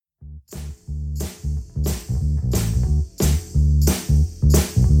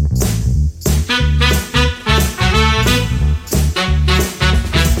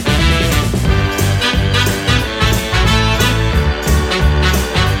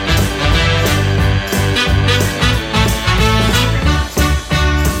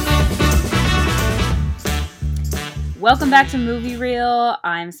Welcome back to Movie Reel.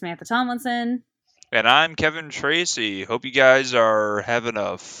 I'm Samantha Tomlinson. And I'm Kevin Tracy. Hope you guys are having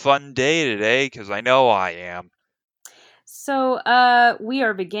a fun day today, because I know I am. So, we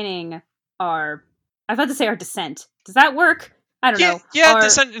are beginning our... I was about to say our descent. Does that work? I don't know. Yeah,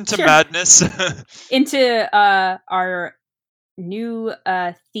 descent into madness. Into our new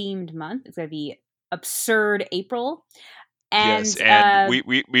themed month. It's going to be Absurd April. And, yes, and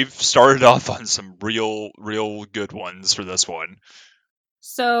we've started off on some real good ones for this one.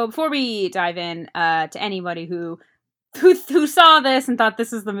 So before we dive in, to anybody who saw this and thought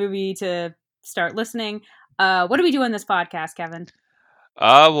this is the movie to start listening, what do we do in this podcast, Kevin?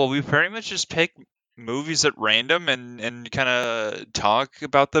 Well, we pretty much just pick movies at random and kind of talk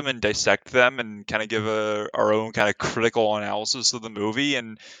about them and dissect them and kind of give our own kind of critical analysis of the movie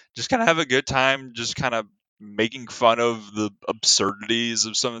and just kind of have a good time, just kind of making fun of the absurdities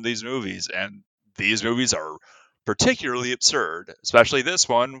of some of these movies. And these movies are particularly absurd, especially this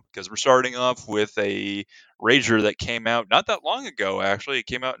one, because we're starting off with a rager that came out not that long ago. Actually, it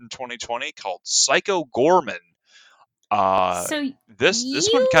came out in 2020, called Psycho Gorman. So This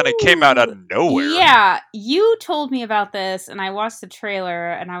one kind of came out of nowhere. Yeah, you told me about this, and I watched the trailer,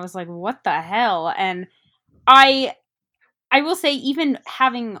 and I was like, "What the hell?" And I will say, even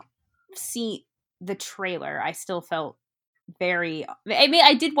having seen the trailer, I still felt very. I mean,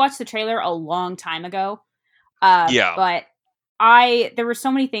 I did watch the trailer a long time ago, Yeah. but there were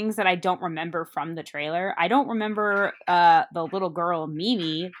so many things that I don't remember from the trailer. I don't remember the little girl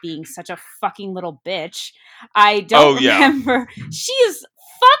Mimi being such a fucking little bitch. I don't remember. She is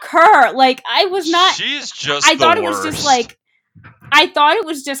fuck her. Like, I was not. She's just. I thought the it was worst. just like. I thought it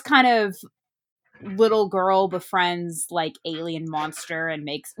was just kind of little girl befriends like alien monster and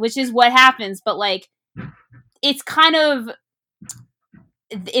makes, which is what happens. But like, it's kind of.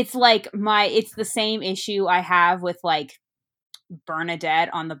 It's like it's the same issue I have with like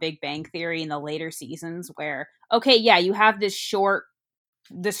Bernadette on The Big Bang Theory in the later seasons, where okay, yeah, you have this short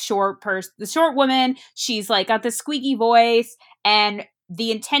woman. She's like got this squeaky voice, and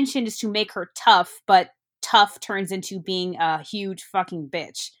the intention is to make her tough, but tough turns into being a huge fucking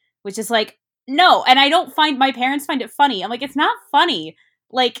bitch, which is like no. And I don't find my parents find it funny. I'm like, it's not funny.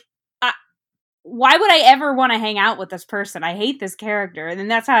 Like, why would I ever want to hang out with this person? I hate this character. And then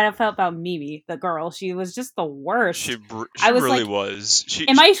that's how I felt about Mimi, the girl. She was just the worst. She really was.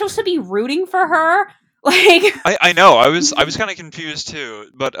 Am I supposed to be rooting for her? Like, I know. I was kind of confused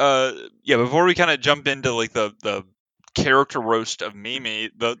too. But yeah. Before we kind of jump into like the character roast of Mimi,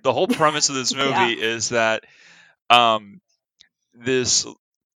 the whole premise of this movie is that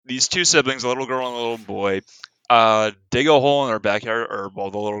these two siblings, a little girl and a little boy, dig a hole in their backyard, or well,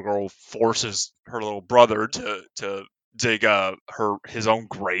 the little girl forces her little brother to dig his own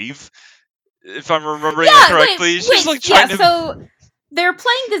grave. If I'm remembering that correctly, she's like trying to. So they're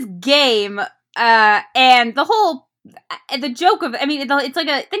playing this game, and the joke of, I mean, it's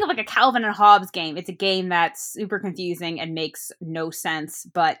like think of like a Calvin and Hobbes game. It's a game that's super confusing and makes no sense,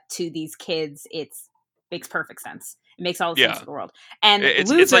 but to these kids, it makes perfect sense. It makes all the sense in the world. And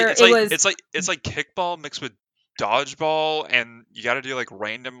it's like kickball mixed with dodgeball, and you got to do like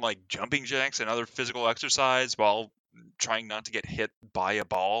random like jumping jacks and other physical exercise while trying not to get hit by a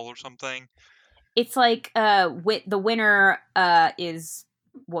ball or something. It's like the winner is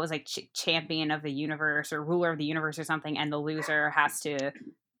what was like champion of the universe or ruler of the universe or something, and the loser has to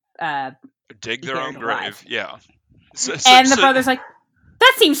dig their own grave. Yeah. And the brother's like,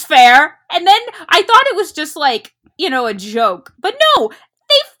 that seems fair. And then I thought it was just like, a joke. But no,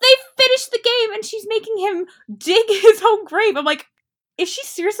 they finished the game and she's making him dig his own grave. I'm like, is she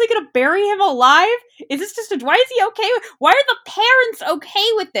seriously gonna bury him alive? Is this just why is he okay? Why are the parents okay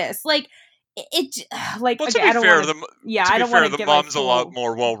with this? Like, like, well, okay, I don't want to. The mom's a lot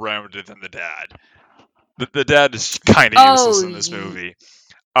more well-rounded than the dad. The dad is kind of useless in this movie.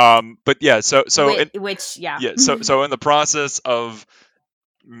 But yeah, so so in the process of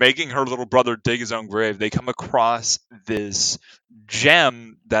making her little brother dig his own grave, they come across this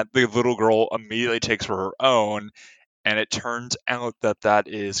gem that the little girl immediately takes for her own, and it turns out that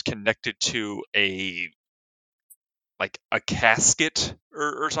is connected to a casket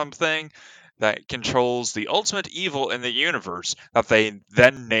or something that controls the ultimate evil in the universe, that they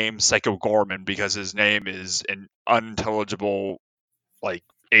then name Psycho Gorman because his name is an unintelligible like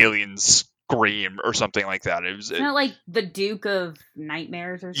alien scream or something like that. Isn't it like the Duke of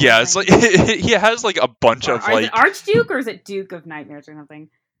Nightmares or something? Yeah, it's like he has like a bunch of like. Is it Archduke or is it Duke of Nightmares or something?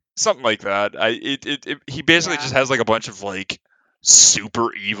 Something like that. He basically just has like a bunch of like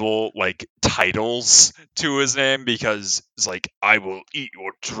super evil like titles to his name, because it's like, I will eat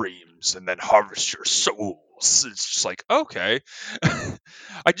your dreams and then harvest your soul else. It's just like, okay.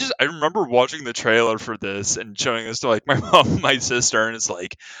 I remember watching the trailer for this and showing this to like my mom and my sister, and it's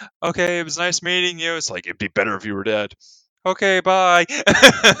like, okay, it was nice meeting you. It's like, it'd be better if you were dead. Okay, bye.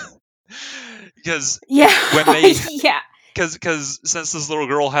 Because Yeah. when they Yeah. because since this little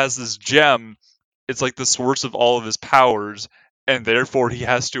girl has this gem, it's like the source of all of his powers, and therefore he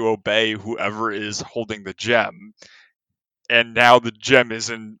has to obey whoever is holding the gem. And now the gem is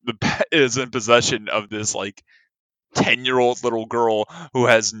in possession of this like 10-year-old little girl who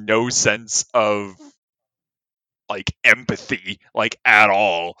has no sense of like empathy like at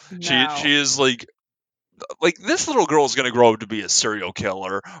all. She No. is like this little girl is gonna grow up to be a serial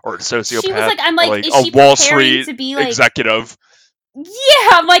killer or a She was sociopath like, I'm or like, like is a she Wall preparing Street to be like, executive. yeah,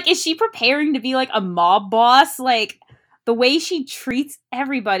 I'm like, is she preparing to be like a mob boss? Like, the way she treats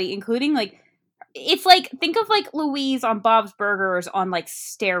everybody, including like, it's like, think of like Louise on Bob's Burgers on like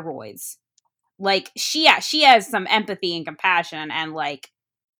steroids. Like, she has some empathy and compassion and like,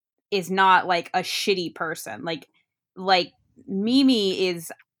 is not like a shitty person. Like Mimi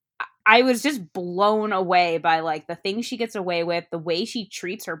is, I was just blown away by like the things she gets away with, the way she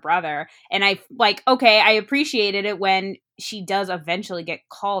treats her brother. And I like, okay, I appreciated it when she does eventually get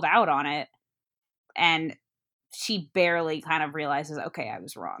called out on it. And she barely kind of realizes, okay, I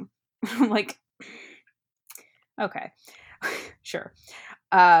was wrong. Like, okay, sure.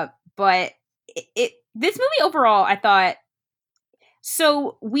 But this movie overall, I thought,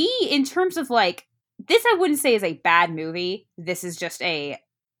 so we, in terms of like, this I wouldn't say is a bad movie. This is just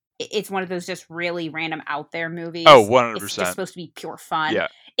it's one of those just really random out there movies. Oh, It's just 100%. supposed to be pure fun. Yeah.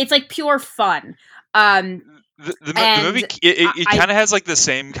 It's like pure fun. The movie it kind of has like the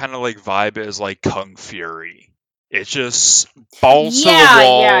same kind of like vibe as like Kung Fury. It's just balls to the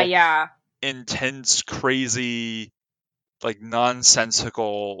wall, yeah. intense, crazy, like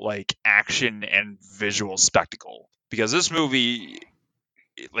nonsensical like action and visual spectacle. Because this movie,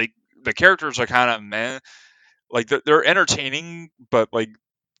 like the characters are kind of meh. Like they're entertaining, but like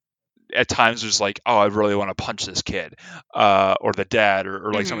at times there's like, oh, I really want to punch this kid, or the dad,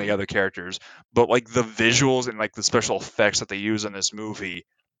 or like some of the other characters. But like the visuals and like the special effects that they use in this movie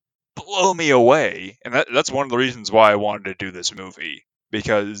blow me away, and that's one of the reasons why I wanted to do this movie,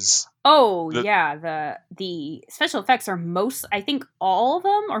 because yeah, the special effects are I think all of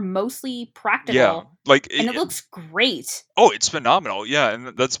them are mostly practical. Yeah, like and it looks great. Oh, it's phenomenal. Yeah,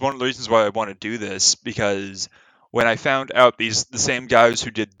 and that's one of the reasons why I want to do this, because when I found out the same guys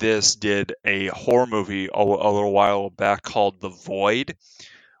who did this did a horror movie a little while back called The Void,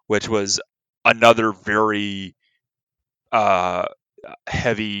 which was another very uh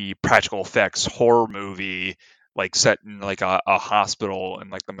heavy practical effects horror movie, like set in like a hospital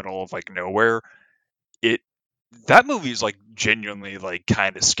in like the middle of like nowhere. It That movie is like genuinely like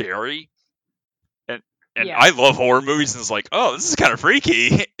kind of scary, and Yeah. I love horror movies, and it's like, oh, this is kind of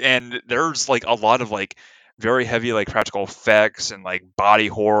freaky. And there's like a lot of like very heavy like practical effects and like body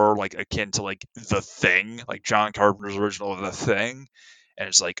horror, like akin to like The Thing, like John Carpenter's original The Thing. And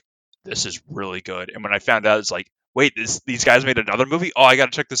it's like, this is really good. And when I found out, it's like, wait, these guys made another movie? Oh, I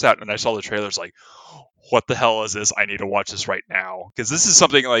gotta check this out. And I saw the trailers, like, what the hell is this? I need to watch this right now, because this is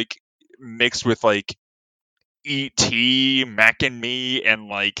something like mixed with like E.T., Mac and Me, and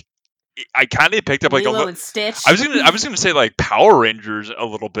like I kind of picked up like Lilo and Stitch. I was gonna say like Power Rangers a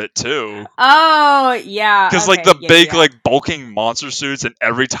little bit too. Oh yeah, Because like the big like bulking monster suits, and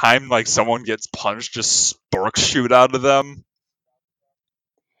every time like someone gets punched, just sparks shoot out of them.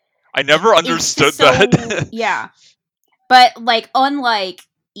 I never understood that. Yeah, but like unlike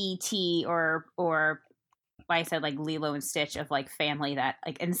E.T. or like I said, like Lilo and Stitch, of like family that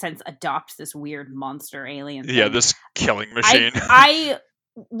like in a sense adopts this weird monster alien thing. Yeah, this killing machine. I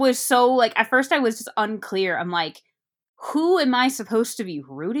was so like, at first I was just unclear. I'm like, who am I supposed to be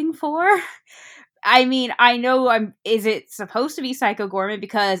rooting for? I mean, I know is it supposed to be Psycho Gorman?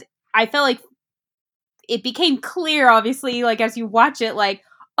 Because I felt like it became clear, obviously, like as you watch it, like,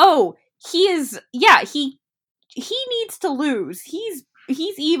 oh, he needs to lose. He's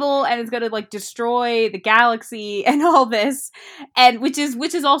evil and is going to like destroy the galaxy and all this, and which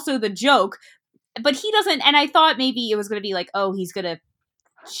is also the joke. But he doesn't, and I thought maybe it was going to be like, oh, he's going to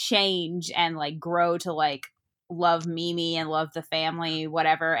change and like grow to like love Mimi and love the family,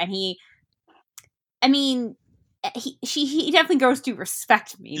 whatever. And he definitely grows to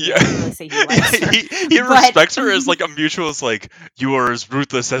respect me. Yeah. I don't really say he likes her. He respects her as like a mutual. It's like, you are as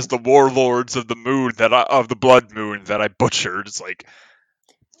ruthless as the warlords of the moon of the blood moon that I butchered. It's like,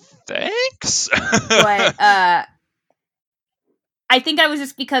 thanks. But I think I was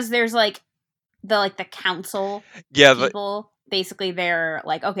just because there's like the council people basically they're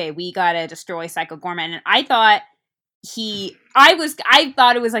like, okay, we gotta destroy Psycho Gorman. And I thought I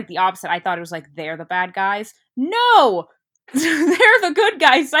thought it was like the opposite. I thought it was like they're the bad guys. No! They're the good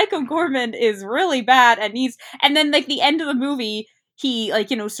guys. Psycho Gorman is really bad and then like the end of the movie, he like,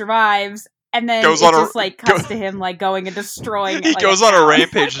 survives, and then it just like cuts to him like going and destroying. He like, goes on a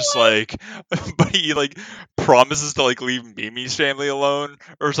rampage, just like, but he like promises to like leave Mimi's family alone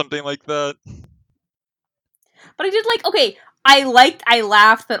or something like that. But I did like, okay, I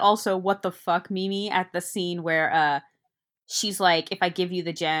laughed, but also what the fuck, Mimi, at the scene where she's like, if I give you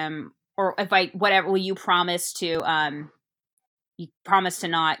the gem, or if I whatever, will you promise to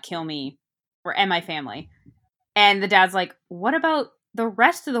not kill me and my family? And the dad's like, what about the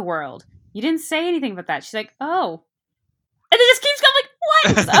rest of the world? You didn't say anything about that. She's like, oh. And it just keeps going like,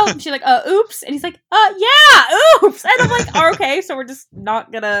 what? Oh, she's like, oops. And he's like, yeah, oops. And I'm like, okay, so we're just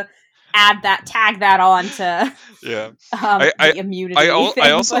not gonna tag that on to the immunity thing.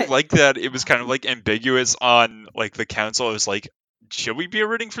 I also like that it was kind of like ambiguous on like the council. It was like, should we be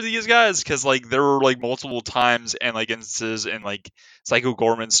rooting for these guys? Because like there were like multiple times and like instances in like Psycho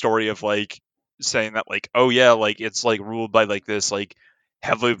Gorman's story of like saying that like, oh yeah, like it's like ruled by like this like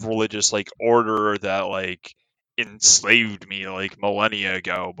heavily religious like order that like enslaved me like millennia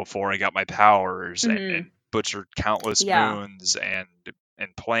ago before I got my powers, and butchered countless moons and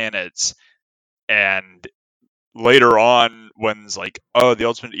planets. And later on, when it's like, oh, the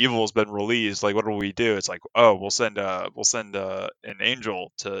ultimate evil has been released, like what do we do? It's like, oh, we'll send an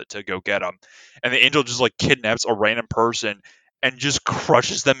angel to go get them, and the angel just like kidnaps a random person and just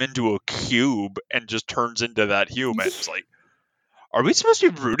crushes them into a cube and just turns into that human. It's like, are we supposed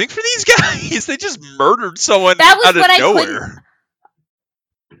to be rooting for these guys? They just murdered someone out of nowhere.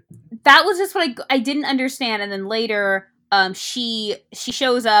 That was just what I didn't understand. And then later, she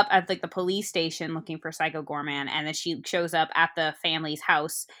shows up at like the police station looking for Psycho Gorman, and then she shows up at the family's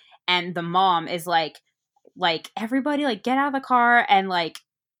house, and the mom is like everybody like get out of the car and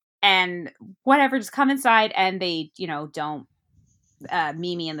whatever, just come inside, and they don't.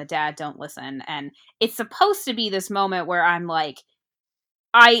 Mimi and the dad don't listen, and it's supposed to be this moment where I'm like,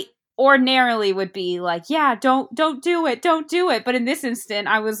 I ordinarily would be like, yeah, don't do it, but in this instant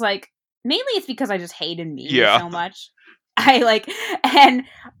I was like, mainly it's because I just hated Mimi so much. I liked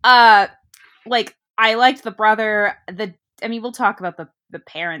the brother. We'll talk about the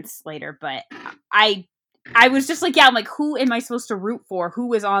parents later, but I was just like, yeah, I'm like, who am I supposed to root for? Who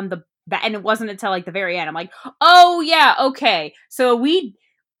was on that? And it wasn't until like the very end I'm like, oh yeah, okay, so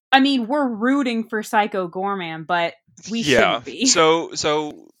we're rooting for Psycho Gorman, but we shouldn't be. So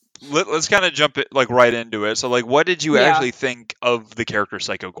let's kind of jump it like right into it. So like, what did you actually think of the character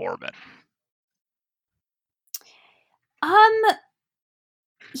Psycho Gorman?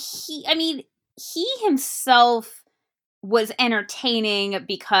 He himself was entertaining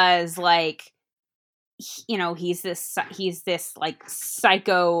because like, he's this like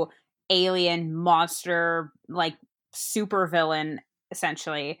psycho alien monster, like super villain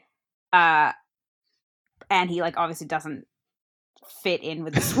essentially, and he like obviously doesn't fit in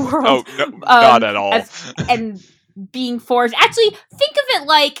with this world. Oh, no, not at all. And being forced. Actually, think of it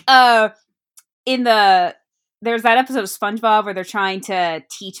like there's that episode of SpongeBob where they're trying to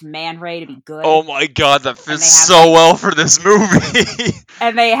teach Man Ray to be good. Oh my god, that fits so well for this movie.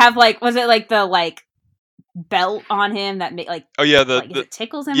 And they have like, was it like the like belt on him that like, oh yeah, it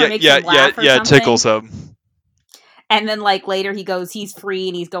tickles him or makes him laugh or something? It tickles him. And then like later he goes, he's free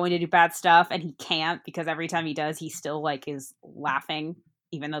and he's going to do bad stuff, and he can't because every time he does, he still like is laughing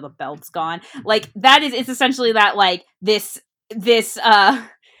even though the belt's gone. Like it's essentially that like this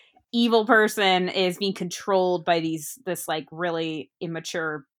evil person is being controlled by this like really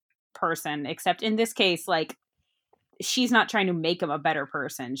immature person, except in this case, like, she's not trying to make him a better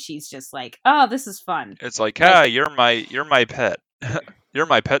person. She's just like, oh, this is fun. It's like, you're my pet. You're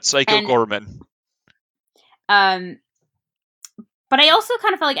my pet Psycho Gorman. But I also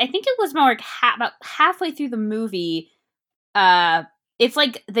kind of felt like, I think it was more like about halfway through the movie, it's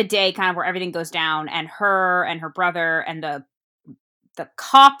like the day kind of where everything goes down, and her brother and the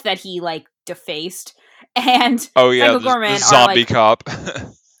cop that he like defaced, and Psycho Gorman, the zombie cop,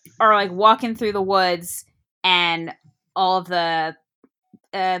 are like walking through the woods, and all of the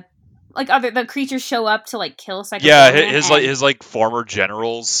the creatures show up to like kill Psycho Gorman. His former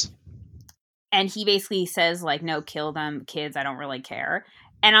generals. And he basically says like, no, kill them, kids, I don't really care.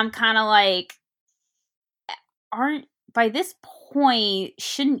 And I'm kind of like, by this point,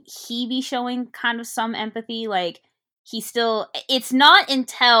 shouldn't he be showing kind of some empathy? Like, it's not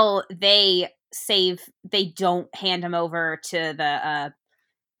until they don't hand him over to the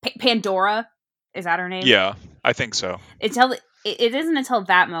Pandora, Is that her name? Yeah, I think so. It isn't until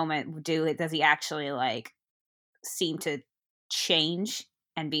that moment does he actually like seem to change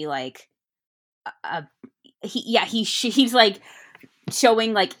and be like he's like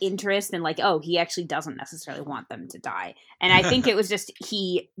showing like interest and like, oh, he actually doesn't necessarily want them to die. And I think it was just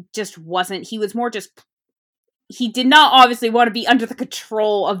he was more just, he did not obviously want to be under the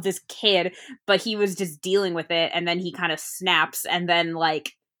control of this kid, but he was just dealing with it, and then he kind of snaps, and then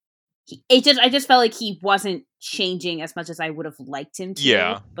like I just felt like he wasn't changing as much as I would have liked him to.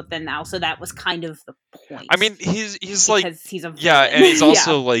 Yeah. But then also that was kind of the point. I mean, he's like, he's a yeah, villain. and he's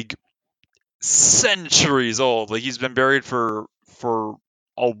also like centuries old. Like he's been buried for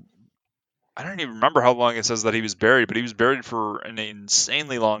all. I don't even remember how long it says that he was buried, but he was buried for an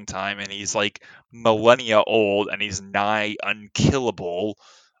insanely long time, and he's like millennia old, and he's nigh unkillable,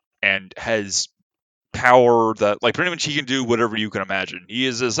 and has power that like pretty much he can do whatever you can imagine. He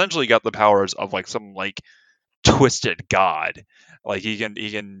has essentially got the powers of like some like twisted god. Like he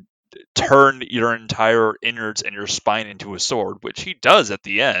can turn your entire innards and your spine into a sword, which he does at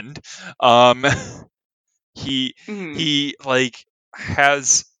the end. He like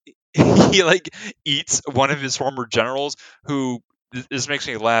has he like eats one of his former generals who, this makes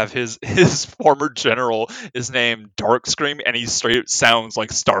me laugh. His former general is named Darkscream, and he straight sounds like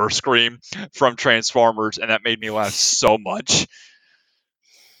Starscream from Transformers, and that made me laugh so much.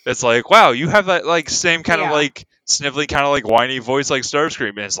 It's like, wow, you have that like same kind of like snivelly, kind of like whiny voice like Starscream,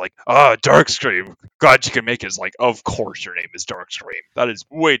 and it's like, Darkscream. Glad you can make it. It's like, of course your name is Darkscream. That is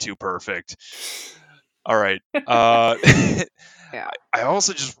way too perfect. All right. Yeah.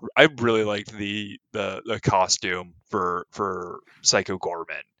 I really liked the costume for Psycho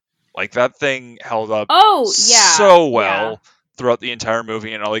Gorman. Like that thing held up so well throughout the entire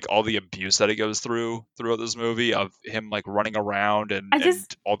movie, and like all the abuse that it goes throughout this movie of him like running around and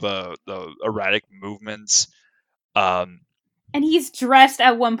all the erratic movements. And he's dressed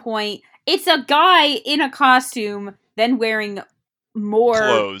at one point. It's a guy in a costume, then wearing more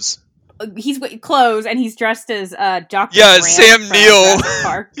clothes. He's clothes, and he's dressed as Dr. Yeah, Grant Sam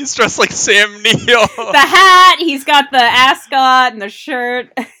Neill. He's dressed like Sam Neill. The hat, he's got the ascot and the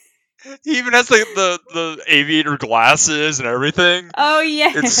shirt. He even has the aviator glasses and everything. Oh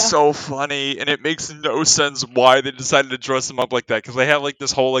yeah, it's so funny, and it makes no sense why they decided to dress him up like that. Because they have like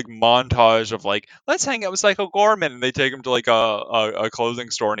this whole like montage of like, let's hang out with Psycho Gorman, and they take him to like a clothing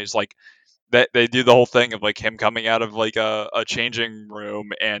store, and he's like, they do the whole thing of like him coming out of like a changing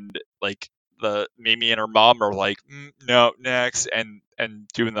room, and like the Mimi and her mom are like, no, next, and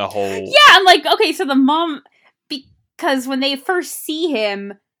doing the whole I'm like, okay, so the mom, because when they first see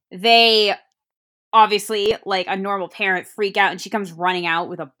him, they obviously, like a normal parent, freak out, and she comes running out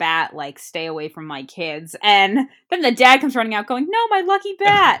with a bat, like, stay away from my kids. And then the dad comes running out going, no, my lucky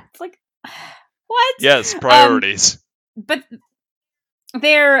bat. It's like, what? Yes, priorities. But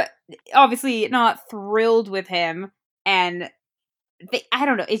they're obviously not thrilled with him, and I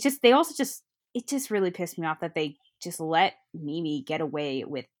don't know, it just really pissed me off that they just let Mimi get away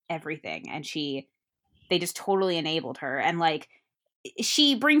with everything, and they just totally enabled her. And like,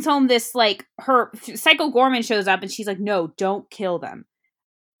 she brings home this, like, her Psycho Gorman shows up, and she's like, no, don't kill them,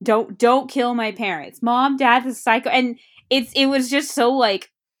 don't kill my parents, mom, dad, this psycho. And it was just so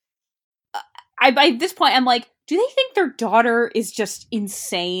like, by this point I'm like, do they think their daughter is just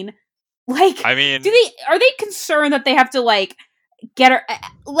insane? Like, I mean, are they concerned that they have to like get her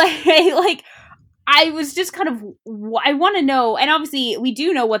like I was just kind of, I want to know. And obviously we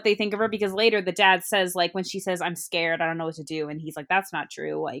do know what they think of her, because later the dad says, like, when she says, I'm scared, I don't know what to do, and he's like, that's not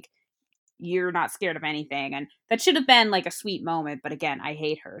true, like, you're not scared of anything. And that should have been like a sweet moment, but again, I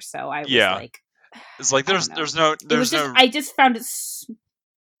hate her, so I was like, it's like there's no I just found it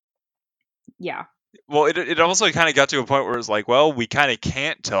well, it also kind of got to a point where it's like, well, we kind of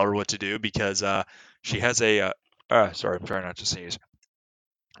can't tell her what to do, because she has a sorry, I'm trying not to sneeze.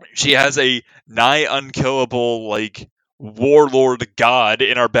 She has a nigh unkillable like warlord god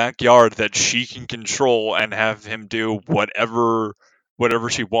in our backyard that she can control and have him do whatever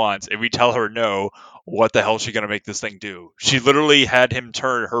she wants. If we tell her no, what the hell is she gonna make this thing do? She literally had him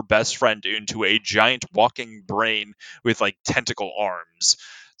turn her best friend into a giant walking brain with like tentacle arms.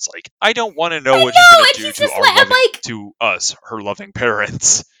 It's like, I don't want to know what she's gonna do to us, her loving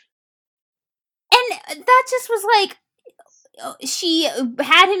parents. And that just was like, she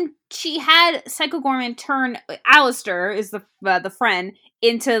had Psycho Gorman turn Alistair, is the friend,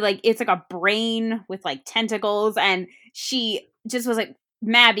 into like, it's like a brain with like tentacles, and she just was like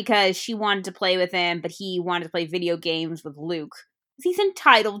mad because she wanted to play with him, but he wanted to play video games with Luke. he's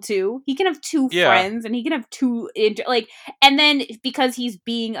entitled to. He can have two friends, and he can have two and then because he's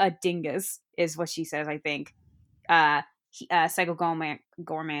being a dingus, is what she says. I think. Psycho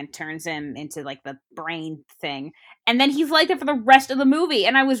Gorman turns him into like the brain thing, and then he's like that for the rest of the movie.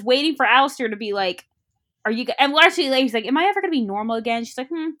 And I was waiting for Alistair to be like, "Are you?" And actually, like, he's like, "Am I ever gonna be normal again?" She's like,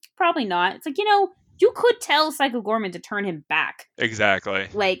 "Probably not." It's like, you could tell Psycho Gorman to turn him back. Exactly.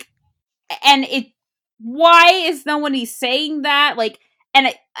 Like, and why is no one saying that? Like, and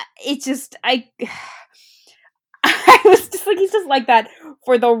I was just like, he's just like that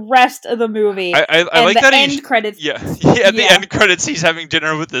for the rest of the movie. I like that end credits. Yeah, at the end credits, he's having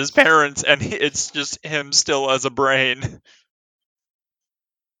dinner with his parents, and it's just him still as a brain.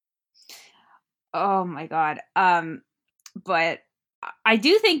 Oh my god. But I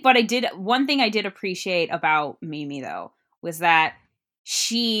do think, one thing I did appreciate about Mimi though was that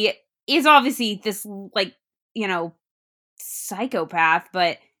she is obviously this like psychopath,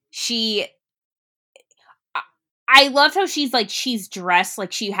 but I loved how she's dressed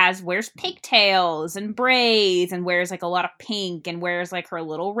like she wears pigtails and braids and wears like a lot of pink and wears like her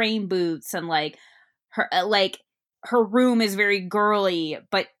little rain boots and like her room is very girly,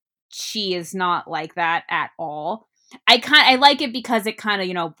 but she is not like that at all. I like it because it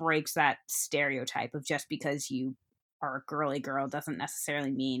kind of breaks that stereotype of just because you are a girly girl doesn't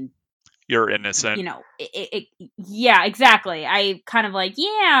necessarily mean you're innocent. Yeah, exactly. I kind of like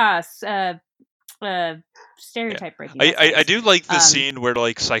stereotype breaking. I do like the scene where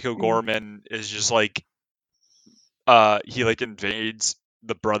like Psycho Gorman is just like he like invades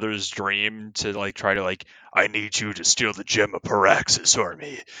the brother's dream to like try to like, I need you to steal the gem of Paraxis for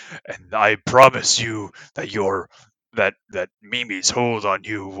me, and I promise you that that Mimi's hold on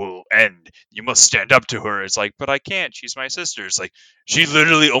you will end. You must stand up to her. It's like, but I can't. She's my sister. It's like, she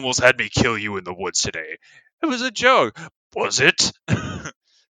literally almost had me kill you in the woods today. It was a joke. Was it?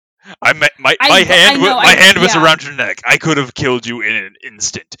 My hand was around your neck. I could have killed you in an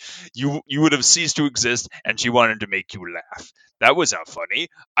instant. You would have ceased to exist, and she wanted to make you laugh. That was not funny.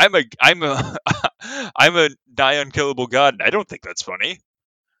 I'm a I'm a nigh unkillable god, and I don't think that's funny.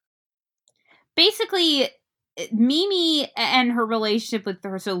 Basically, Mimi and her relationship with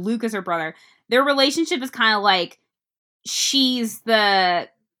her, so Luke is her brother. Their relationship is kind of like she's the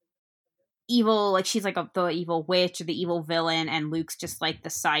evil, like she's like the evil witch or the evil villain, and Luke's just like the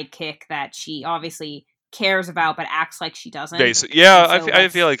sidekick that she obviously cares about but acts like she doesn't. Yeah, I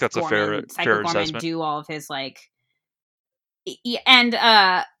feel like that's a fair assessment. Do all of his like, and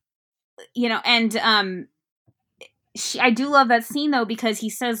I do love that scene though because he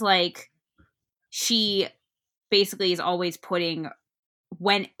says like she basically is always putting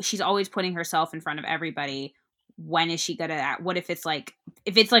herself in front of everybody. When is she gonna act? What if it's like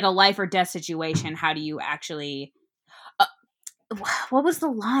a life or death situation? How do you actually what was the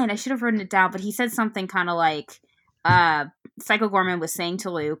line? I should have written it down, but he said something kind of like Psycho Gorman was saying to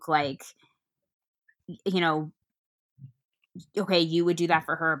Luke like, okay, you would do that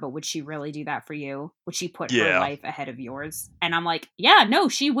for her, but would she really do that for you? Would she put her life ahead of yours? And I'm like, yeah, no,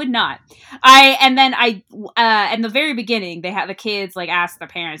 she would not. In the very beginning, they had the kids like ask their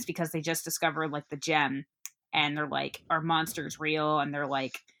parents because they just discovered like the gem, and they're like, are monsters real? And they're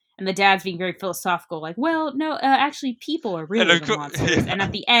like, and the dad's being very philosophical, like, well, no, actually, people are really the monsters. And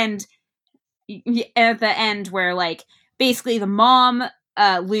at the end, where like basically the mom,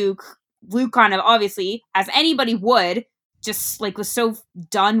 Luke kind of obviously, as anybody would, just like was so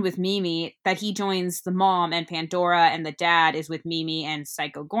done with Mimi that he joins the mom and Pandora, and the dad is with Mimi and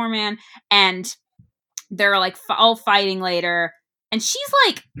Psycho Gorman, and they're like all fighting later. And she's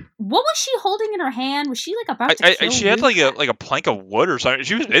like, what was she holding in her hand? Was she like about to kill she Luke? had like a plank of wood or something.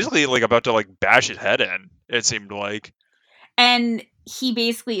 She was basically like about to like bash his head in, it seemed like. And he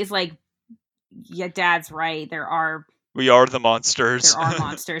basically is like, yeah, Dad's right. We are the monsters. There are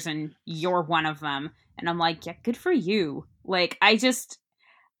monsters, and you're one of them. And I'm like, yeah, good for you. Like, I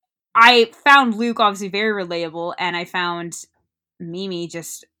found Luke obviously very relatable, and I found Mimi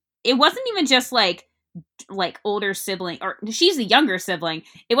just, it wasn't even just like older sibling, or she's the younger sibling.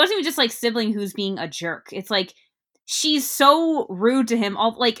 It wasn't even just like sibling who's being a jerk. It's like she's so rude to him.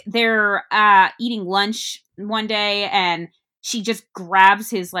 All like they're eating lunch one day, and she just grabs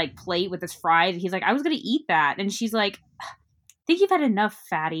his like plate with his fries. He's like, I was gonna eat that, and she's like, I think you've had enough,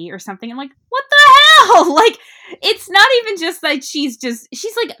 fatty, or something. I'm like, what the hell? Like, it's not even just that she's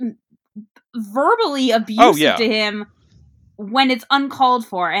like verbally abusive to him when it's uncalled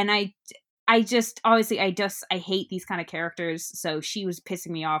for. And I just obviously I hate these kind of characters, so she was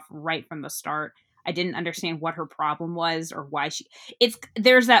pissing me off right from the start. I didn't understand what her problem was or why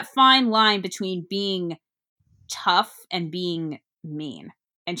there's that fine line between being tough and being mean.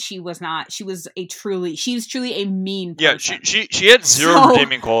 And she was not. She was truly a mean Yeah, person. she had zero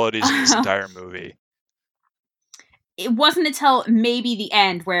redeeming qualities in this entire movie. It wasn't until maybe the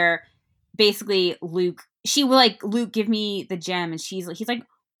end where basically Luke give me the gem, and he's like,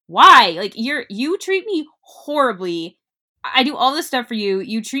 why? Like, you treat me horribly. I do all this stuff for you.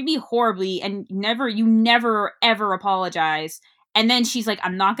 You treat me horribly, and you never ever apologize. And then she's like,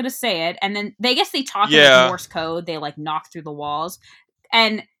 I'm not gonna say it. And then they talk in like Morse code. They like knock through the walls,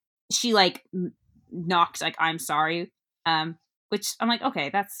 and she like knocks like, I'm sorry. Which I'm like, okay,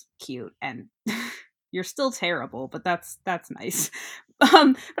 that's cute, and you're still terrible, but that's nice. But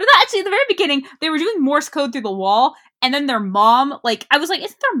actually, at the very beginning, they were doing Morse code through the wall, and then their mom, like, I was like,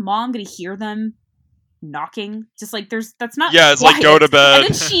 isn't their mom gonna hear them knocking? Just like, that's not. Yeah, it's quiet. Like, go to bed.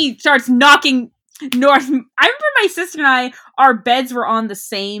 And then she starts knocking north. I remember my sister and I, our beds were on the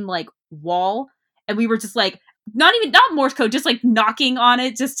same like wall, and we were just like, not Morse code, just like knocking on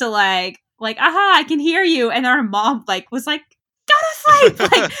it, just to like, aha, I can hear you. And our mom like was like, go to sleep.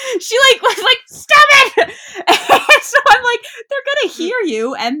 Like, she like was like, stop it. And so I'm like, they're gonna hear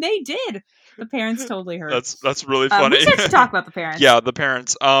you, and they did. The parents totally heard. That's really funny. We should talk about the parents. Yeah, the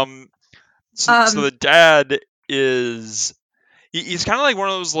parents. So the dad is he's kind of like one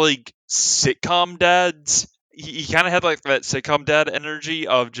of those like sitcom dads. He kind of had like that sitcom dad energy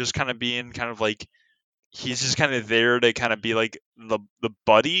of just kind of being kind of like, he's just kind of there to kind of be like the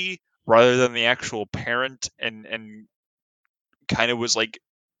buddy rather than the actual parent, and kind of was like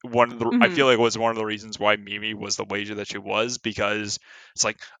one of the I feel like was one of the reasons why Mimi was the way that she was, because it's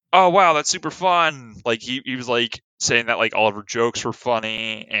like, oh wow, that's super fun. Like he was like saying that like all of her jokes were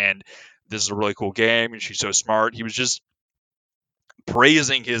funny, and this is a really cool game, and she's so smart. He was just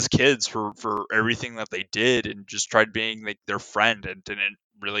praising his kids for everything that they did, and just tried being like their friend, and didn't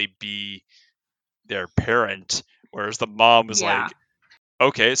really be their parent. Whereas the mom was like,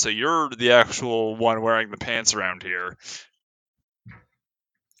 okay, so you're the actual one wearing the pants around here.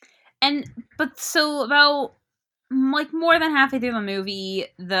 But so about like more than halfway through the movie,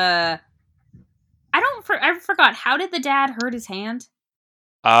 I forgot, how did the dad hurt his hand?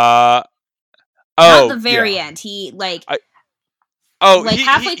 Not the very end. He like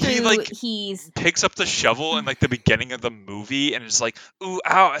halfway through, he like he's picks up the shovel in like the beginning of the movie, and it's like, ooh,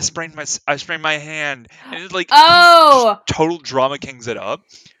 ow, I sprained my hand, and it's like, total drama kings it up.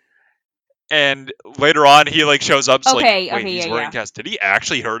 And later on, he like shows up. He's wearing a cast. Did he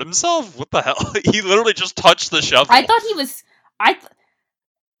actually hurt himself? What the hell? He literally just touched the shovel. I thought he was. That's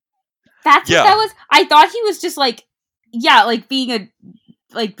what that was. I thought he was just like, like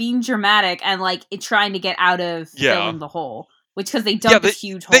being dramatic and like trying to get out of filling the hole. Which, because they dug this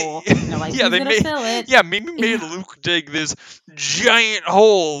huge hole. And they're like, who's gonna fill it? Yeah, maybe made Luke dig this giant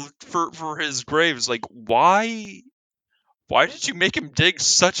hole for his grave. It's like, why? Why did you make him dig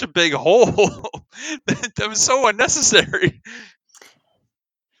such a big hole? That was so unnecessary.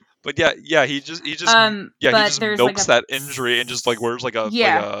 But he just milks that injury and just like wears like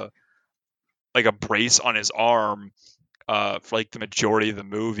a brace on his arm for like the majority of the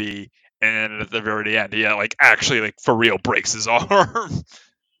movie, and then at the very end, like actually like for real breaks his arm.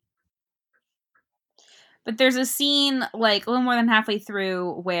 But there's a scene like a little more than halfway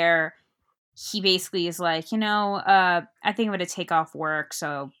through where he basically is like, I think I'm gonna take off work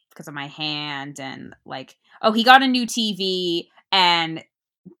because of my hand, and like, he got a new TV, and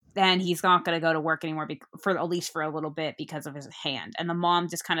then he's not gonna go to work anymore for at least for a little bit because of his hand. And the mom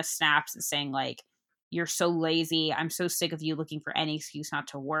just kind of snaps and saying like, you're so lazy. I'm so sick of you looking for any excuse not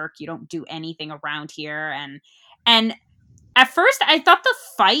to work. You don't do anything around here. And at first I thought the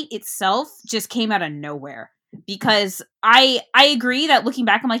fight itself just came out of nowhere. Because I agree that looking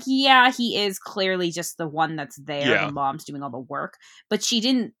back, I'm like, yeah, he is clearly just the one that's there. Yeah. The mom's doing all the work. But she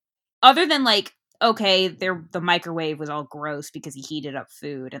didn't, other than like, okay, the microwave was all gross because he heated up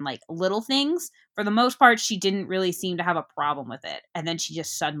food and like little things, for the most part, she didn't really seem to have a problem with it. And then she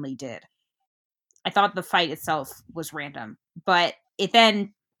just suddenly did. I thought the fight itself was random. But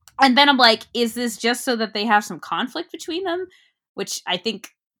then I'm like, is this just so that they have some conflict between them? Which I think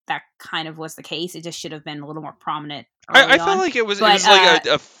that kind of was the case. It just should have been a little more prominent. I felt like it was like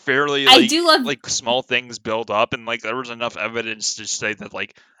a fairly like, I do love like small things build up, and like there was enough evidence to say that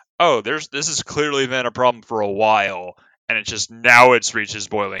like, oh, this has clearly been a problem for a while, and it's just now it's reached its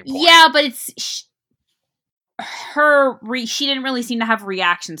boiling point. Yeah, but it's she didn't really seem to have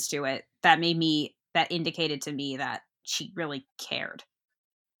reactions to it that indicated to me that she really cared.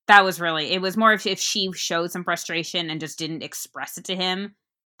 That was really, it was more if she showed some frustration and just didn't express it to him.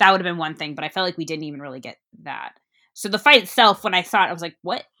 That would have been one thing, but I felt like we didn't even really get that. So the fight itself, when I saw it, I was like,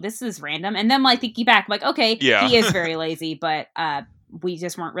 "What? This is random." And then, like, thinking back, I'm like, okay, Yeah. he is very lazy, but we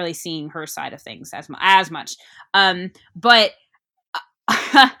just weren't really seeing her side of things as much. But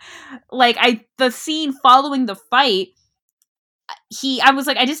like, the scene following the fight, I was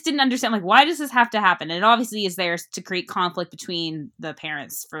like, I just didn't understand, like, why does this have to happen? And it obviously is there to create conflict between the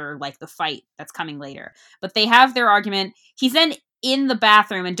parents for, like, the fight that's coming later. But they have their argument. He's then in the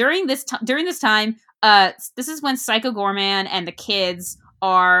bathroom, and during this time, this is when Psycho Gorman and the kids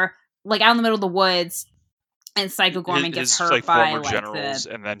are, like, out in the middle of the woods, and Psycho Gorman gets hurt like by, former like, generals,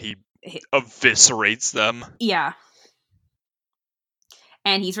 and then he eviscerates them. Yeah.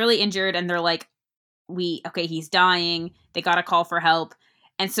 And he's really injured, and they're like, he's dying. They gotta call for help.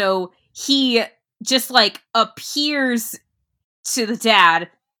 And so he just, like, appears to the dad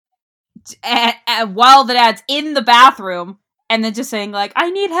while the dad's in the bathroom, and then just saying, like, I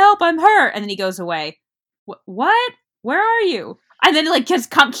need help, I'm hurt. And then he goes away. What? Where are you? And then, like,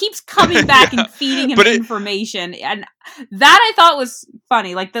 just keeps coming back and feeding him information. And that I thought was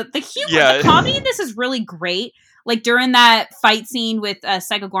funny. Like, the humor, the comedy in this is really great. Like, during that fight scene with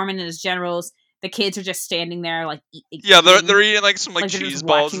Psycho Gorman and his generals, the kids are just standing there, like, they're eating, like, some, like cheese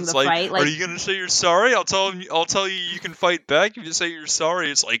balls. It's like, fight. Are you gonna say you're sorry? I'll tell you you can fight back if you say you're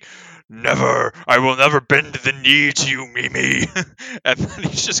sorry. It's like, never. I will never bend the knee to you, Mimi. And then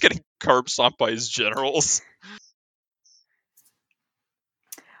he's just getting curb stomped by his generals.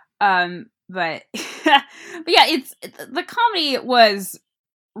 But but yeah, the comedy was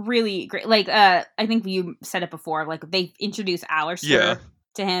really great. Like, I think you said it before. Like, they introduce Alistair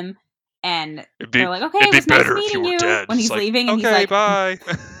to him, and they're like, "Okay, it was nice meeting you." Dead. When he's leaving, and okay, he's like, "Bye."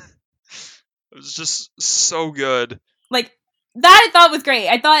 It was just so good. Like, that I thought was great.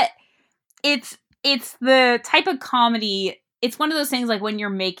 I thought it's the type of comedy. It's one of those things, like, when you're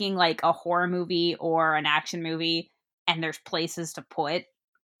making, like, a horror movie or an action movie, and there's places to put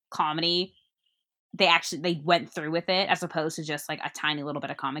comedy, they went through with it, as opposed to just, like, a tiny little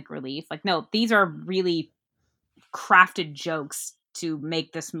bit of comic relief. Like, no, these are really crafted jokes to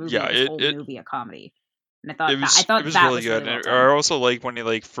make this movie, movie a comedy. And I thought it was really good. Really well, I also like when he,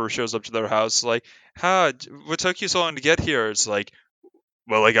 like, first shows up to their house, like, what took you so long to get here? It's like,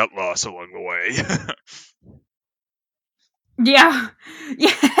 well, I got lost along the way. Yeah.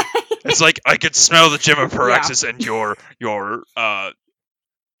 It's like, I could smell the gem of Paraxis and your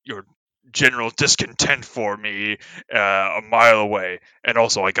general discontent for me a mile away, and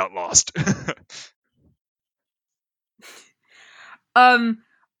also I got lost. One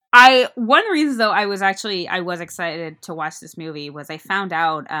reason, though, I was excited to watch this movie was I found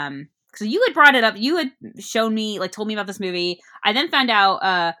out, because you had brought it up, you had shown me, like, told me about this movie. I then found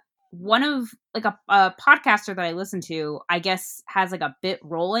out, one of, like, a podcaster that I listen to, I guess, has, like, a bit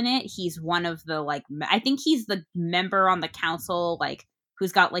role in it. He's one of the, like, I think he's the member on the council, like,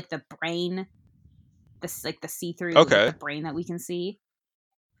 who's got, like, the brain, this, like, the see-through, like, the brain that we can see,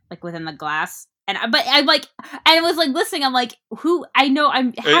 like, within the glass. But I'm like, and I was, like, listening. I'm like, who? I know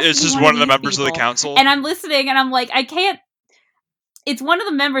I'm. It's just one of the members of the council. And I'm listening, and I'm like, I can't. It's one of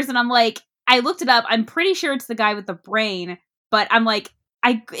the members, and I'm like, I looked it up. I'm pretty sure it's the guy with the brain, but I'm like,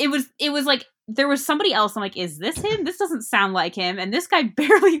 it was like, there was somebody else. I'm like, is this him? This doesn't sound like him. And this guy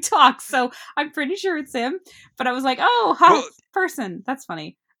barely talks, so I'm pretty sure it's him. But I was like, oh, person. That's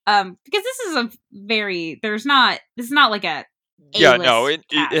funny. Because this is this is not like a yeah, no, it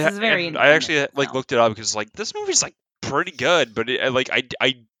is very. I actually like looked it up because, like, this movie's, like, pretty good, but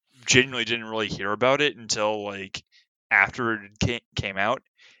I genuinely didn't really hear about it until, like, after it came out.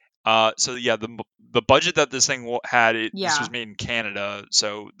 So yeah, the budget that this thing had, this was made in Canada,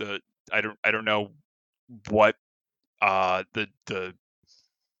 so I don't know what the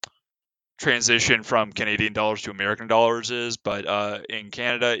transition from Canadian dollars to American dollars is, but in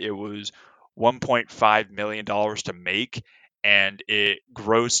Canada it was $1.5 million to make, and it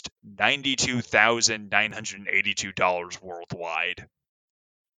grossed $92,982 worldwide.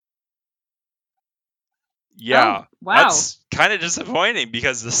 Yeah, wow. That's kind of disappointing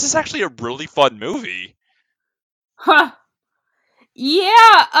because this is actually a really fun movie. Huh.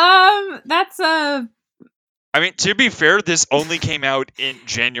 Yeah, that's a... I mean, to be fair, this only came out in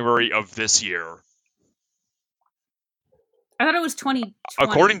January of this year. I thought it was 2020.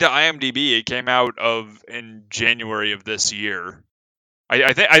 According to IMDb, it came out in January of this year.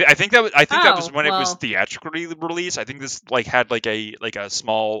 I think that was when it was theatrically released. I think this, like, had like a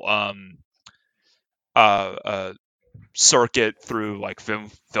small circuit through, like, film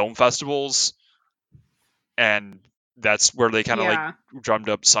festivals, and that's where they kind of like drummed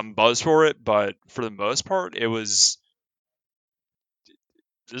up some buzz for it. But for the most part, it was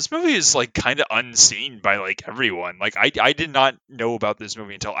this movie is like kind of unseen by like everyone. Like I did not know about this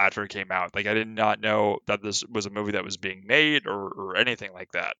movie until after it came out. Like I did not know that this was a movie that was being made or anything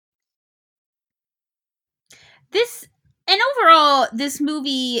like that. This and overall, this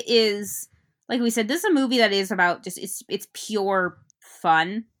movie is, like we said, this is a movie that is about just it's pure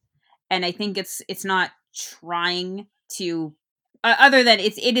fun, and I think it's not trying to, other than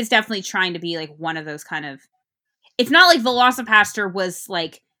it is definitely trying to be like one of those kind of. It's not like Velocipaster was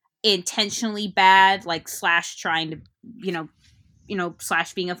like intentionally bad, like slash trying to, you know,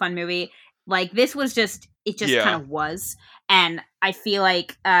 slash being a fun movie. Like this was just, it just kind Yeah. of was, and I feel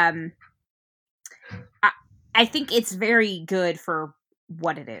like I think it's very good for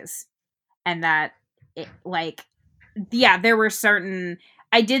what it is, and that it, like, yeah, there were certain.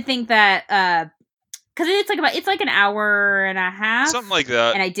 I did think that because it's like an hour and a half, Something like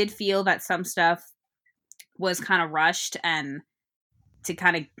that. and I did feel that some stuff was kind of rushed and to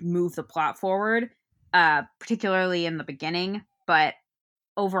kind of move the plot forward, particularly in the beginning. But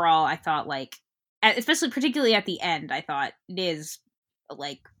overall, I thought like, especially particularly at the end, I thought it is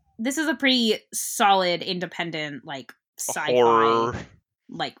like this is a pretty solid independent like sci-fi Horror.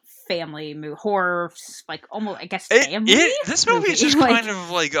 like family movie, horror, like almost I guess family. This movie is just Like, kind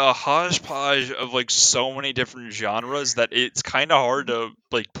of like a hodgepodge of like so many different genres that it's kind of hard to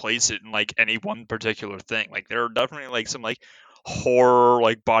like place it in like any one particular thing. Like there are definitely like some like horror,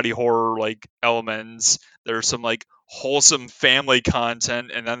 like body horror like elements. There's some like wholesome family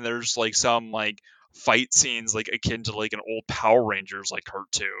content, and then there's like some like fight scenes like akin to like an old Power Rangers like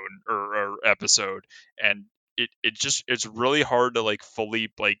cartoon or episode, and it's really hard to like fully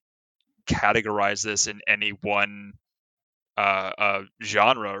like categorize this in any one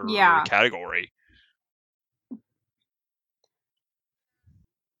genre or yeah, category.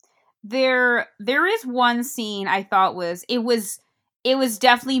 there is one scene I thought it was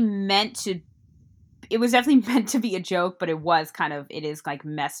definitely meant to it was definitely meant to be a joke, but it is like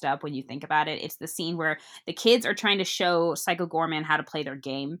messed up when you think about it. It's the scene where the kids are trying to show Psycho Gorman how to play their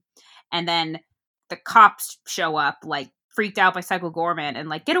game, and then the cops show up, like freaked out by Psycho Gorman, and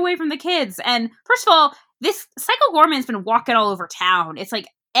like get away from the kids. And first of all, this Psycho Gorman's been walking all over town. It's like,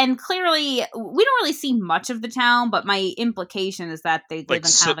 and clearly we don't really see much of the town, but my implication is that they live Like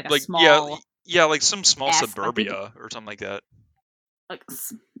in kind of like a like yeah, small yeah, like some small like suburbia or something like that. like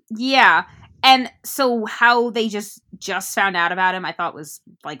yeah, and so how they just found out about him, I thought was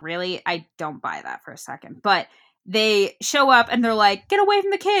like, really, I don't buy that for a second. But they show up and they're like, get away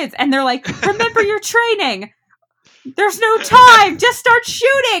from the kids, and they're like, remember your training, there's no time, just start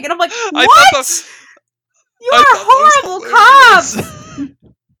shooting. And I'm like, what? You are horrible cops.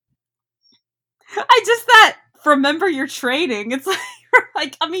 I just thought, remember your training, it's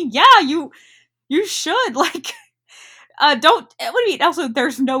like I mean, yeah, you should like don't. What do you mean? Also,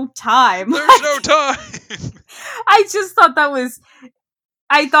 there's no time. There's no time. I just thought that was.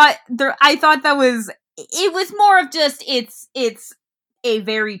 I thought that was. It was more of just. It's a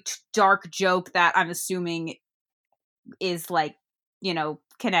very dark joke that I'm assuming is like,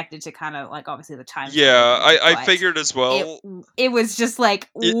 connected to kind of like obviously the time. Yeah, I figured as well. It was just like,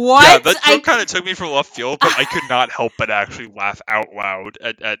 what? Yeah, that joke kind of took me from left field, but I could not help but actually laugh out loud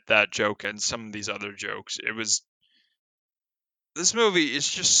at that joke and some of these other jokes. It was. This movie is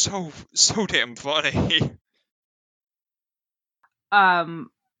just so damn funny. Yeah,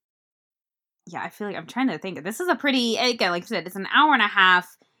 I feel like I'm trying to think. This is a pretty, again, like I said, it's an hour and a half.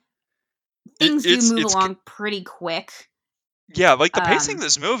 Things do move along pretty quick. Yeah, like the pacing of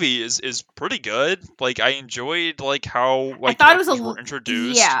this movie is pretty good. Like I enjoyed like how like I thought it was were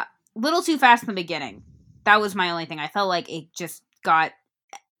introduced. Yeah, a little too fast in the beginning. That was my only thing. I felt like it just got.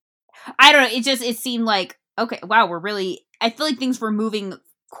 I don't know. It seemed like, okay, wow, we're really. I feel like things were moving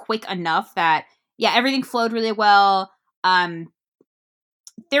quick enough that, yeah, everything flowed really well.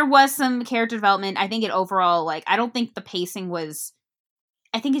 There was some character development. I think it overall, like, I don't think the pacing was.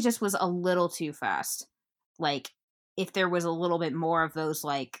 I think it just was a little too fast. Like, if there was a little bit more of those,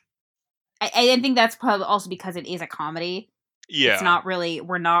 like, I think that's probably also because it is a comedy. Yeah, it's not really.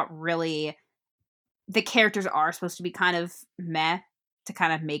 We're not really. The characters are supposed to be kind of meh to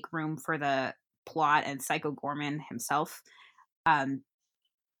kind of make room for the plot and Psycho Gorman himself.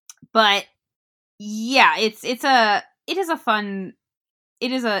 But yeah, it is a fun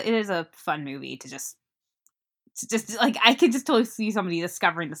movie to just like, I could just totally see somebody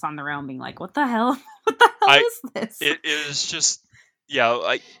discovering this on their own, being like, what the hell? What the hell is this? It is just, yeah,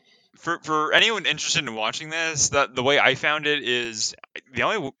 like for anyone interested in watching this, that the way I found it is the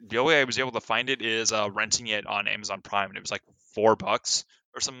only way I was able to find it is renting it on Amazon Prime, and it was like $4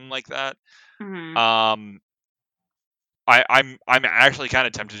 or something like that. Mm-hmm. I'm actually kind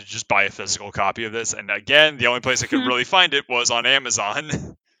of tempted to just buy a physical copy of this, and again, the only place I could really find it was on Amazon,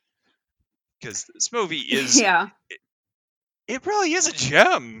 because this movie is Yeah. it really is a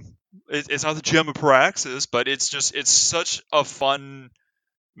gem. It's not the gem of Praxis, but it's such a fun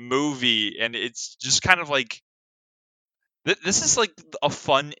movie, and it's just kind of like this is like a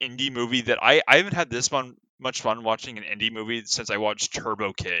fun indie movie that I haven't had this much fun watching an indie movie since I watched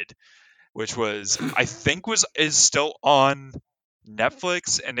Turbo Kid, which was I think is still on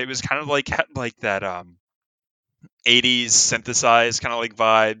Netflix, and it was kind of like had like that 80s synthesized kind of like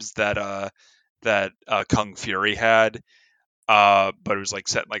vibes that Kung Fury had. But it was like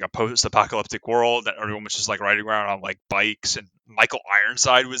set in like a post-apocalyptic world that everyone was just like riding around on like bikes, and Michael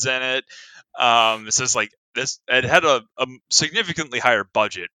Ironside was in it. This is like this. It had a significantly higher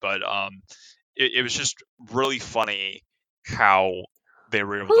budget, but it was just really funny how they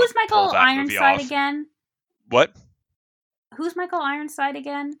were able to Who's pull Michael that movie Ironside off. again? What? Who's Michael Ironside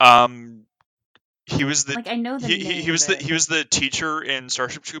again? He was the Like, I know the name. he was the teacher in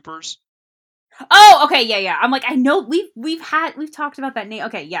Starship Troopers. Oh, okay, yeah. I'm like, I know we've talked about that name.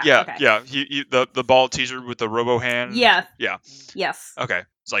 Okay, yeah, okay. Yeah. He the bald teacher with the robo hand. Yeah. Yeah. Yes. Okay.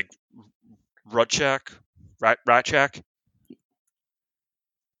 It's like Ratchak.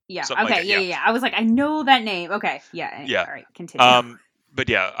 Yeah. Something Okay. like that, Yeah. I was like, I know that name. Okay. Yeah. Yeah. All right. Continue. But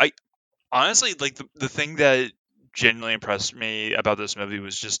yeah, I honestly like the thing that genuinely impressed me about this movie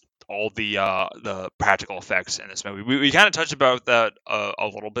was just all the practical effects in this movie. We kind of touched about that a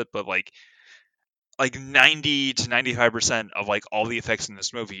little bit, but like 90 to 95% of like all the effects in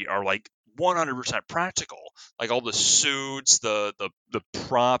this movie are like 100% practical. Like all the suits, the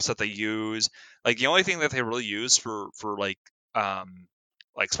props that they use. Like the only thing that they really use for like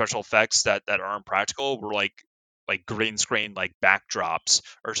special effects that aren't practical were like green screen like backdrops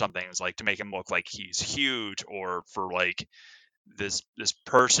or something. It's like to make him look like he's huge, or for like this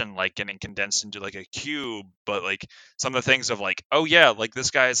person like getting condensed into like a cube. But like some of the things of like, oh yeah, like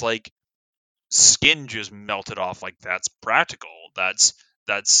this guy's like skin just melted off, like that's practical. That's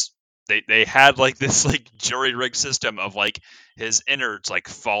they had like this like jury rig system of like his innards like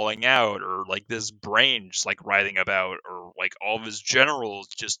falling out, or like this brain just like writhing about, or like all of his generals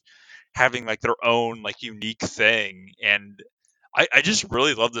just having like their own like unique thing. And I just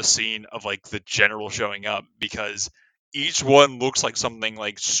really love the scene of like the general showing up, because each one looks like something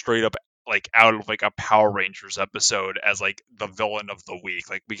like straight up like out of like a Power Rangers episode as like the villain of the week.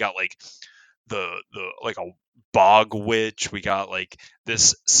 Like we got like the like a bog witch. We got like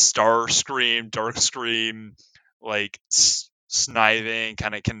this Star Scream, Dark Scream, like sniving,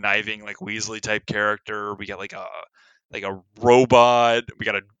 kind of conniving, like Weasley type character. We got like a robot. We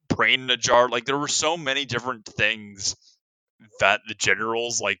got a brain in a jar. Like there were so many different things that the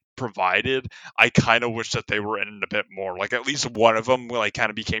generals like provided. I kind of wish that they were in it a bit more. Like at least one of them like kind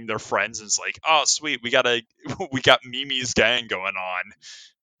of became their friends, and it's like, oh sweet, we got Mimi's gang going on.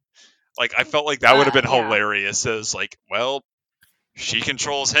 Like I felt like that would have been Yeah. hilarious. As like, well, she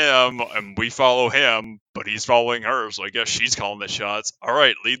controls him and we follow him, but he's following her, so I guess she's calling the shots. All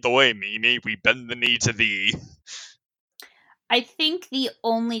right, lead the way, Mimi. We bend the knee to thee. I think the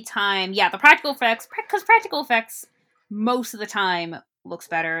only time, the practical effects, because practical effects most of the time looks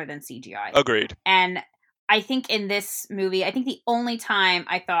better than CGI. Agreed. And I think in this movie, I think the only time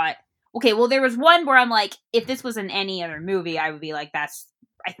I thought, okay, well, there was one where I'm like, if this was in any other movie, I would be like,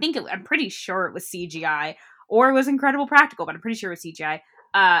 I'm pretty sure it was CGI, or it was incredible practical, but I'm pretty sure it was CGI.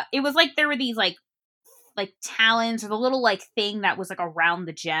 It was like there were these like talons, or the little like thing that was like around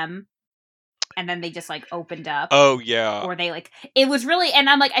the gem, and then they just like opened up. Oh yeah. Or they like, it was really, and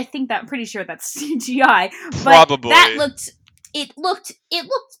I'm like, I'm pretty sure that's CGI. Probably. But it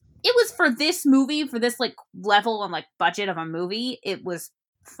was for this movie, for this like level and like budget of a movie, it was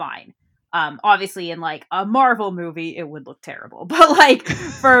fine. Obviously in like a Marvel movie, it would look terrible, but like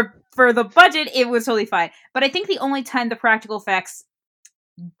for the budget, it was totally fine. But I think the only time the practical effects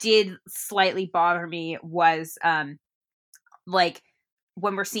did slightly bother me was like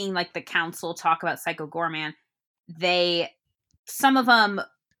when we're seeing like the council talk about Psycho Goreman, some of them,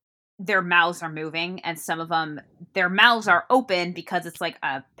 their mouths are moving, and some of them, their mouths are open because it's like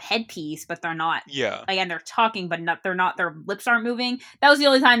a headpiece, but they're not. Yeah. Again, they're talking, but they're not. Their lips aren't moving. That was the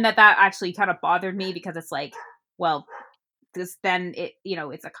only time that actually kind of bothered me, because it's like, well, this then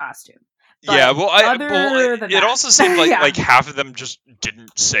it's a costume. But yeah, well, it also seemed like like half of them just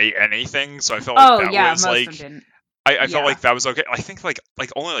didn't say anything, so I felt like that was like. I felt like that was okay. I think like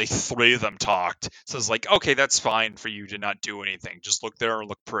only like 3 of them talked, so it's like, okay, that's fine for you to not do anything. Just look there and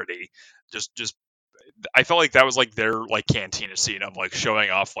look pretty. Just I felt like that was like their like cantina scene of like showing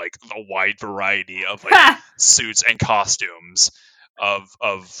off like the wide variety of like Ha! suits and costumes of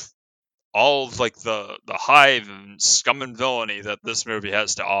all of like the hive and scum and villainy that this movie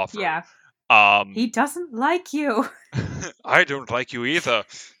has to offer. Yeah. Um, He doesn't like you. I don't like you either.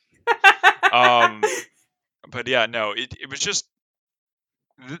 Um, but yeah, no, it was just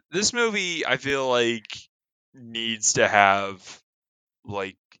this movie. I feel like needs to have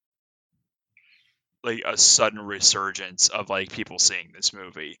like a sudden resurgence of like people seeing this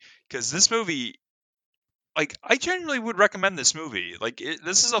movie, because this movie, like, I genuinely would recommend this movie. Like,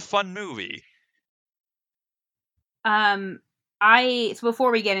 this is a fun movie. So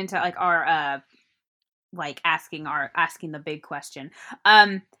before we get into like our like asking the big question,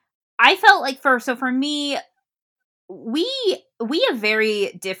 I felt like for me, we have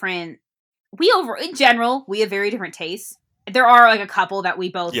very different. In general, we have very different tastes. There are like a couple that we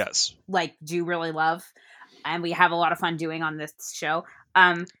both Yes. like do really love, and we have a lot of fun doing on this show.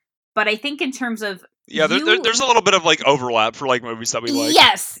 But I think in terms of Yeah, there's a little bit of like overlap for like movies that we like.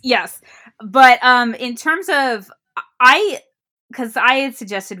 yes. But in terms of because I had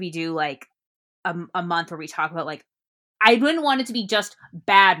suggested we do like a month where we talk about like I didn't want it to be just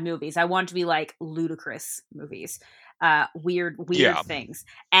bad movies. I want it to be like ludicrous movies, weird Yeah. things,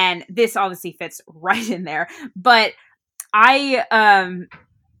 and this obviously fits right in there. But I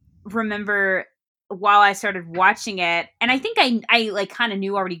remember while I started watching it, and I think I like kind of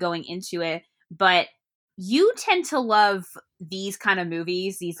knew already going into it, but you tend to love these kind of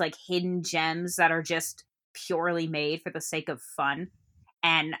movies, these like hidden gems that are just purely made for the sake of fun.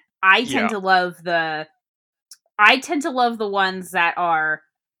 And I tend Yeah. to love the ones that are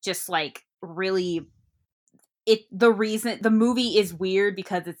just like really the movie is weird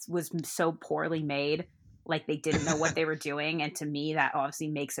because it was so poorly made, like they didn't know what they were doing, and to me that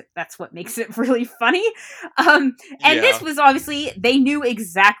obviously that's what makes it really funny. And Yeah. this was obviously they knew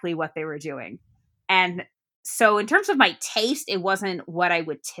exactly what they were doing, and so in terms of my taste, it wasn't what I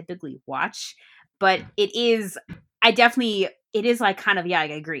would typically watch, but it is like kind of, yeah, I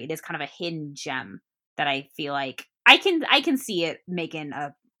agree, it is kind of a hidden gem that I feel like I can see it making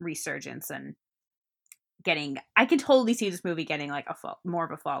a resurgence and I can totally see this movie getting like more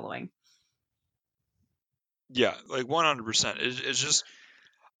of a following. Yeah, like 100%. It's just,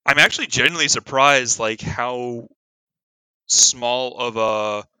 I'm actually genuinely surprised like how small of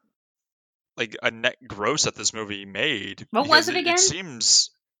a net gross that this movie made, What was because it it again? seems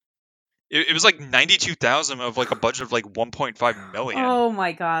it was like 92,000 of like a budget of like 1.5 million. Oh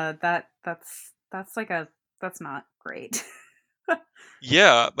my god, that's like that's not great.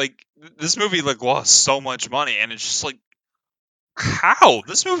 Yeah, like this movie like lost so much money, and it's just like, how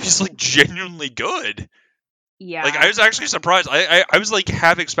this movie's like genuinely good. Like, I Yeah. was actually surprised. I was like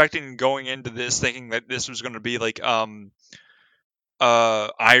half expecting going into this thinking that this was going to be like Iron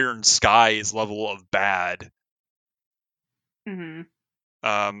Sky's level of bad, Hmm.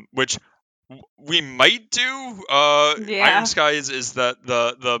 which we might do. Iron Yeah. Sky is that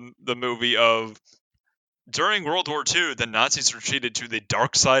the movie of during World War II, the Nazis retreated to the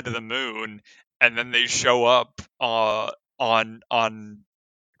dark side of the moon, and then they show up on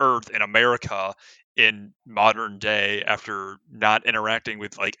Earth in America in modern day after not interacting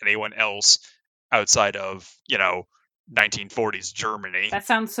with like anyone else outside of 1940s Germany. That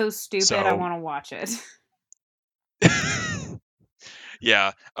sounds so stupid. I So want to watch it.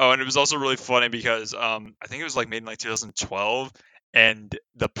 yeah. Oh, and it was also really funny because I think it was like made in like 2012, and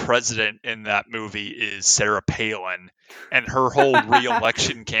the president in that movie is Sarah Palin, and her whole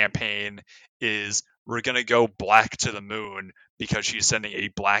re-election campaign is we're gonna go black to the moon because she's sending a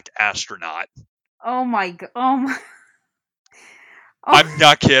black astronaut. Oh my god. Oh my. I'm Oh,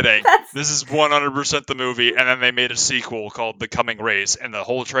 not kidding. that's This is 100% the movie, and then they made a sequel called The Coming Race, and the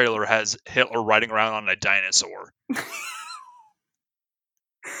whole trailer has Hitler riding around on a dinosaur.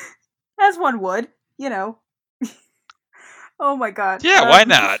 as one would, you know. Oh my god. Yeah, why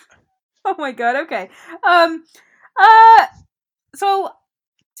not? Oh my god. Okay. Um. Uh. So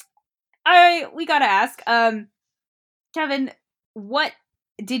we gotta ask. Kevin, what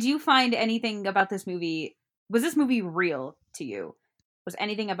did you find anything about this movie? Was this movie real to you? Was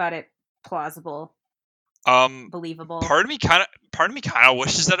anything about it plausible, Um, believable? part of me kind of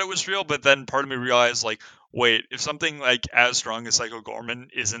wishes that it was real, but then part of me realized, like, wait, if something like as strong as Psycho Gorman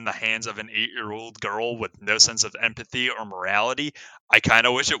is in the hands of an 8-year-old girl with no sense of empathy or morality, I kind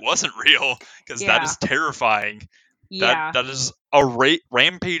of wish it wasn't real, because that Yeah. is terrifying. That Yeah. that is a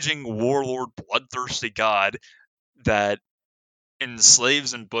rampaging warlord, bloodthirsty god that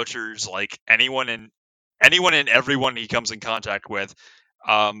enslaves and butchers like anyone and everyone he comes in contact with.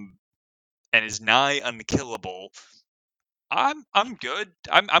 Um, and is nigh unkillable, I'm good.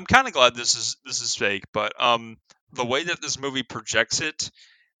 I'm kind of glad this is fake, but the way that this movie projects it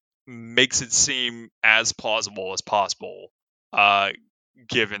makes it seem as plausible as possible, uh,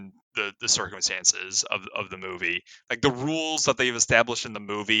 given the circumstances of the movie. Like the rules that they've established in the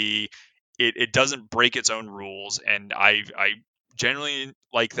movie, it doesn't break its own rules, and I generally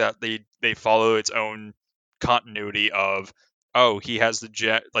like that they follow its own continuity of, oh, he has the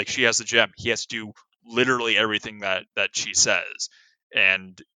gem, like she has the gem, he has to do literally everything that she says,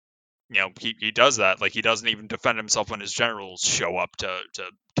 and he does that. Like he doesn't even defend himself when his generals show up to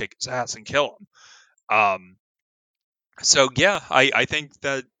kick his ass and kill him. So yeah, I think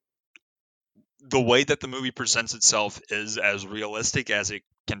that the way that the movie presents itself is as realistic as it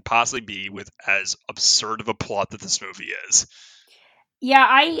can possibly be with as absurd of a plot that this movie is. Yeah,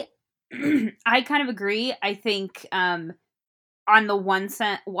 I I kind of agree. I think on the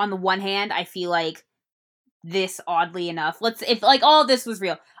one hand, I feel like this, oddly enough, if like all of this was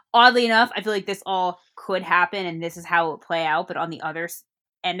real, oddly enough, I feel like this all could happen and this is how it would play out. But on the other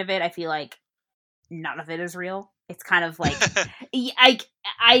end of it, I feel like none of it is real. It's kind of like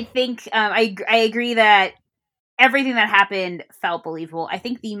I think I agree that everything that happened felt believable. I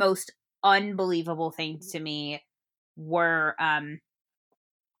think the most unbelievable things to me were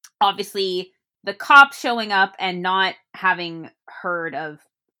obviously the cops showing up and not having heard of,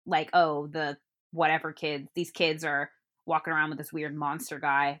 like, oh, the whatever kids, these kids are walking around with this weird monster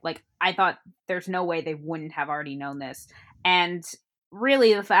guy. Like, I thought there's no way they wouldn't have already known this. And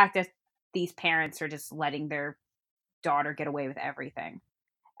really the fact that these parents are just letting their daughter get away with everything.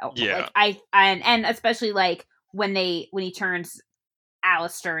 Yeah. Like and especially like when he turns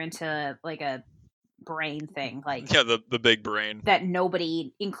Alistair into like a brain thing, like, Yeah, the big brain. that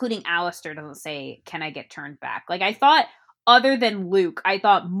nobody, including Alistair, doesn't say, can I get turned back? Like, I thought, other than Luke, I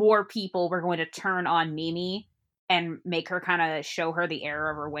thought more people were going to turn on Mimi and make her kind of show her the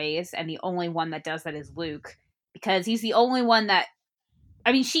error of her ways, and the only one that does that is Luke, because he's the only one that,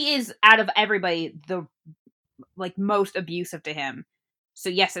 I mean, she is, out of everybody, the, like, most abusive to him. So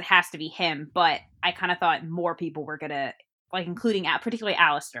yes, it has to be him, but I kind of thought more people were gonna, like, including particularly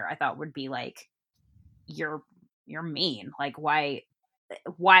Alistair, I thought would be like, you're mean. Like, why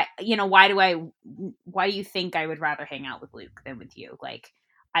why do you think I would rather hang out with Luke than with you? Like,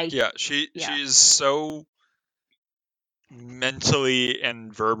 Yeah, she's so mentally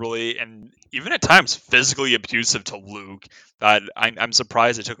and verbally and even at times physically abusive to Luke that I'm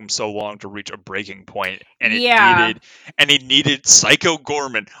surprised it took him so long to reach a breaking point, and Yeah. he needed Psycho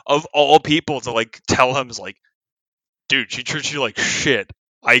Gorman of all people to like tell him, like, dude, she treats you like shit.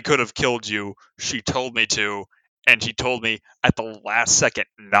 I could have killed you. She told me to, and she told me at the last second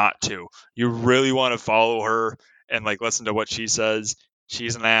not to. You really want to follow her and like listen to what she says?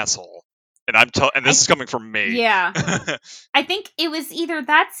 She's an asshole. And and this is coming from me. Yeah. I think it was either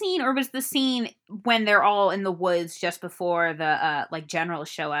that scene or it was the scene when they're all in the woods just before the like generals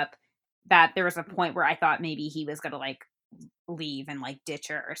show up, that there was a point where I thought maybe he was gonna like leave and like ditch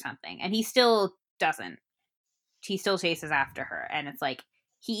her or something, and he still doesn't. He still chases after her, and it's like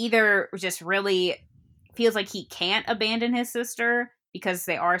he either just really feels like he can't abandon his sister because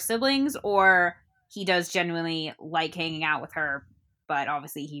they are siblings, or he does genuinely like hanging out with her, but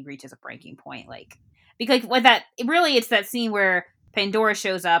obviously he reaches a breaking point. Like, because with that, really, it's that scene where Pandora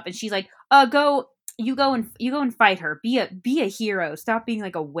shows up and she's like, go you go and fight her, be a hero, stop being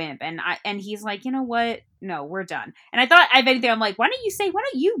like a wimp." And he's like, you know what, no, we're done. And I thought, if anything, I'm like, why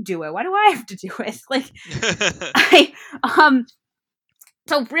don't you do it, why do I have to do it? Like, I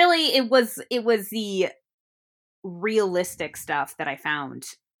so really it was the realistic stuff that I found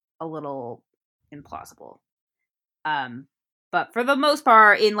a little implausible. But for the most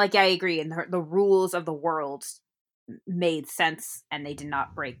part, in, like, I agree, and the rules of the world made sense, and they did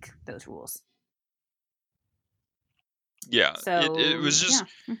not break those rules. Yeah, So it was just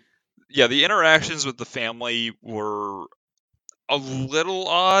yeah, the interactions with the family were a little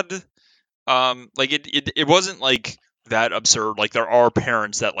odd. Like it wasn't like that absurd. Like there are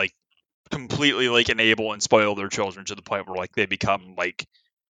parents that like completely like enable and spoil their children to the point where like they become like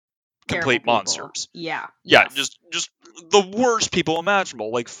complete monsters. Yeah. Yeah, Yes. just the worst people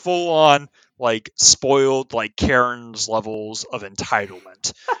imaginable, like full on like spoiled, like Karen's levels of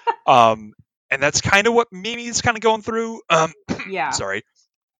entitlement. And that's kind of what Mimi's kind of going through. Yeah. Sorry.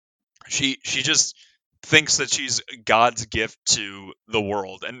 She just thinks that she's God's gift to the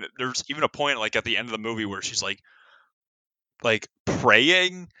world. And there's even a point like at the end of the movie where she's like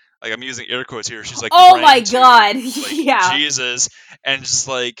praying, like I'm using air quotes here, she's like, oh praying my to, god, like, yeah, Jesus, and just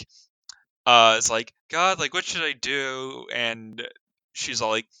like it's like, God, like, what should I do? And she's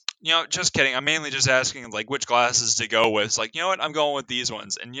all like, just kidding. I'm mainly just asking, like, which glasses to go with. It's like, you know what? I'm going with these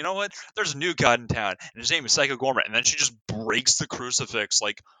ones. And you know what? There's a new god in town, and his name is Psycho Gorman. And then she just breaks the crucifix,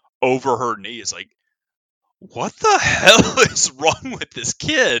 like, over her knees. Like, what the hell is wrong with this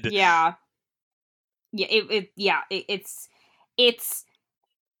kid? Yeah. It's,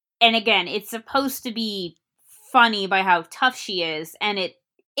 and again, it's supposed to be funny by how tough she is, and it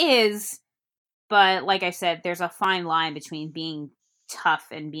is, but like I said, there's a fine line between being tough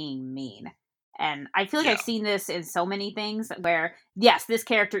and being mean. And I feel like Yeah. I've seen this in so many things where, yes, this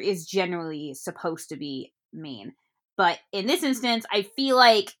character is generally supposed to be mean. But in this instance, I feel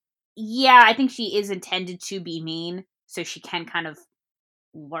like, yeah, I think she is intended to be mean, so she can kind of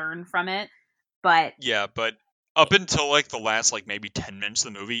learn from it. But Yeah, but up until, like, the last, like, maybe 10 minutes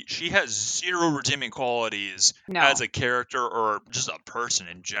of the movie, she has zero redeeming qualities no, as a character or just a person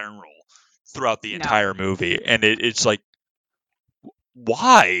in general throughout the no. entire movie. And it's like,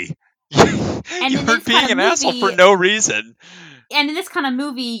 why? And in You're this being kind of an asshole for movie, no reason. and in this kind of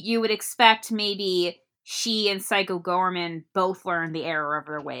movie, you would expect maybe she and Psycho Gorman both learn the error of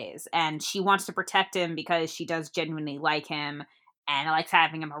their ways, and she wants to protect him because she does genuinely like him and likes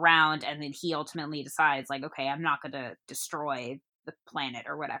having him around. And then he ultimately decides, like, okay, I'm not going to destroy the planet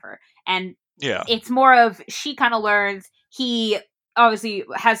or whatever. And Yeah. it's more of she kind of learns. He obviously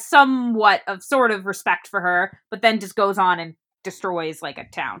has somewhat of sort of respect for her, but then just goes on and destroys like a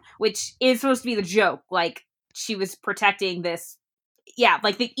town, which is supposed to be the joke. Like, she was protecting this, yeah,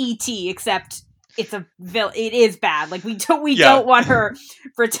 like the ET, except it's a it is bad. Like, we don't want her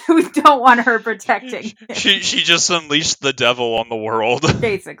we don't want her protecting him, She just unleashed the devil on the world.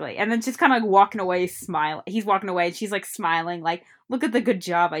 basically. And then she's kind of like walking away, smile. He's walking away, and she's like smiling, like, look at the good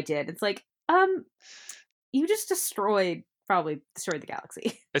job I did. It's like, you just probably destroyed the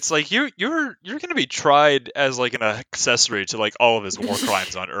galaxy. It's like you're gonna be tried as, like, an accessory to, like, all of his war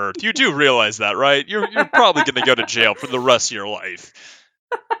crimes on Earth. You do realize that, right? You're probably gonna go to jail for the rest of your life.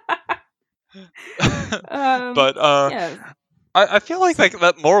 But Yeah. I feel like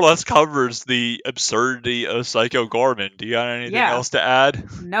that more or less covers the absurdity of Psycho Gorman. Do you got anything Yeah. else to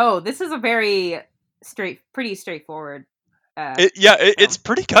add? No, this is a very pretty straightforward. It's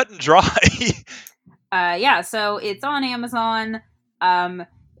pretty cut and dry. Yeah, so it's on Amazon.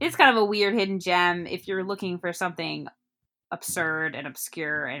 It's kind of a weird hidden gem. If you're looking for something absurd and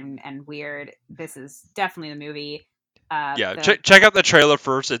obscure and weird, this is definitely the movie. Check out the trailer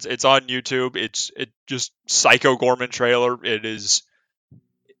first. It's on YouTube. It's just Psycho Gorman trailer. It's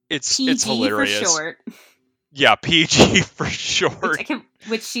PG hilarious. for short. Yeah, PG for short.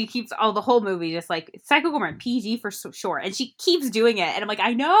 Which she keeps the whole movie just like Psycho Gorman PG for short, and she keeps doing it, and I'm like,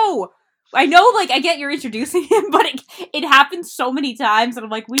 I know, like, I get you're introducing him, but it happens so many times, and I'm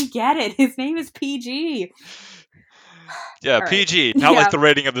like, we get it. His name is PG. Yeah, all PG, right. Not like the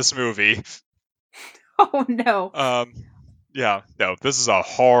rating of this movie. Oh no. Yeah, no, this is a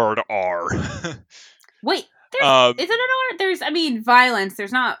hard R. Wait, is it an R? There's, I mean, violence.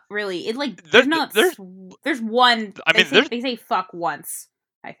 There's not really. It like there's not. There's one. I mean, they say fuck once,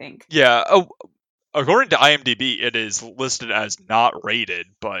 I think. Yeah. According to IMDb, it is listed as not rated,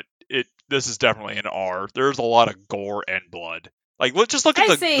 but this is definitely an R. There's a lot of gore and blood. Like, let's just look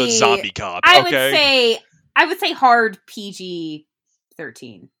at the zombie cop. Okay? I would say hard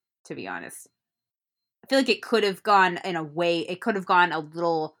PG-13, to be honest. I feel like it could have gone in a way. It could have gone a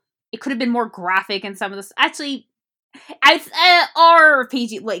little. It could have been more graphic in some of this. Actually, R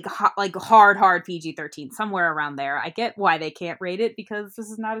PG, like hard PG-13, somewhere around there. I get why they can't rate it, because this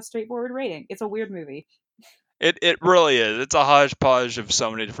is not a straightforward rating. It's a weird movie. It really is. It's a hodgepodge of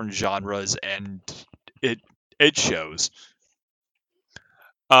so many different genres, and it shows.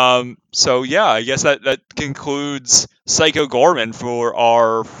 So yeah, I guess that concludes Psycho Gorman for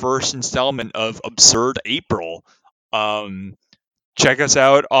our first installment of Absurd April. Check us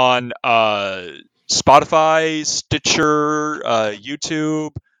out on Spotify, Stitcher,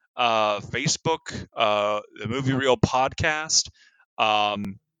 YouTube, Facebook, the Movie Reel podcast.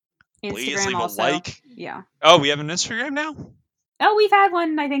 Please leave also. a like. Yeah. Oh, we have an Instagram now? Oh, we've had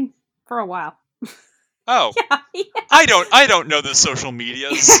one, I think, for a while. Oh. Yeah. I don't know the social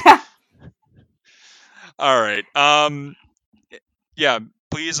medias. Yeah. All right. Yeah,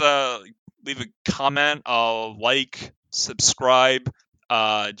 please leave a comment, like, subscribe,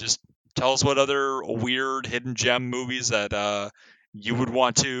 just tell us what other weird hidden gem movies that you would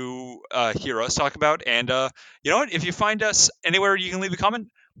want to hear us talk about. And you know what? If you find us anywhere you can leave a comment,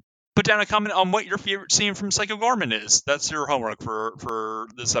 put down a comment on what your favorite scene from Psycho Gorman is. That's your homework for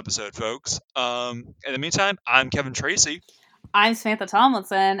this episode, folks. In the meantime, I'm Kevin Tracy. I'm Samantha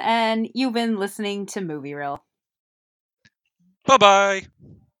Tomlinson, and you've been listening to Movie Reel. Bye-bye.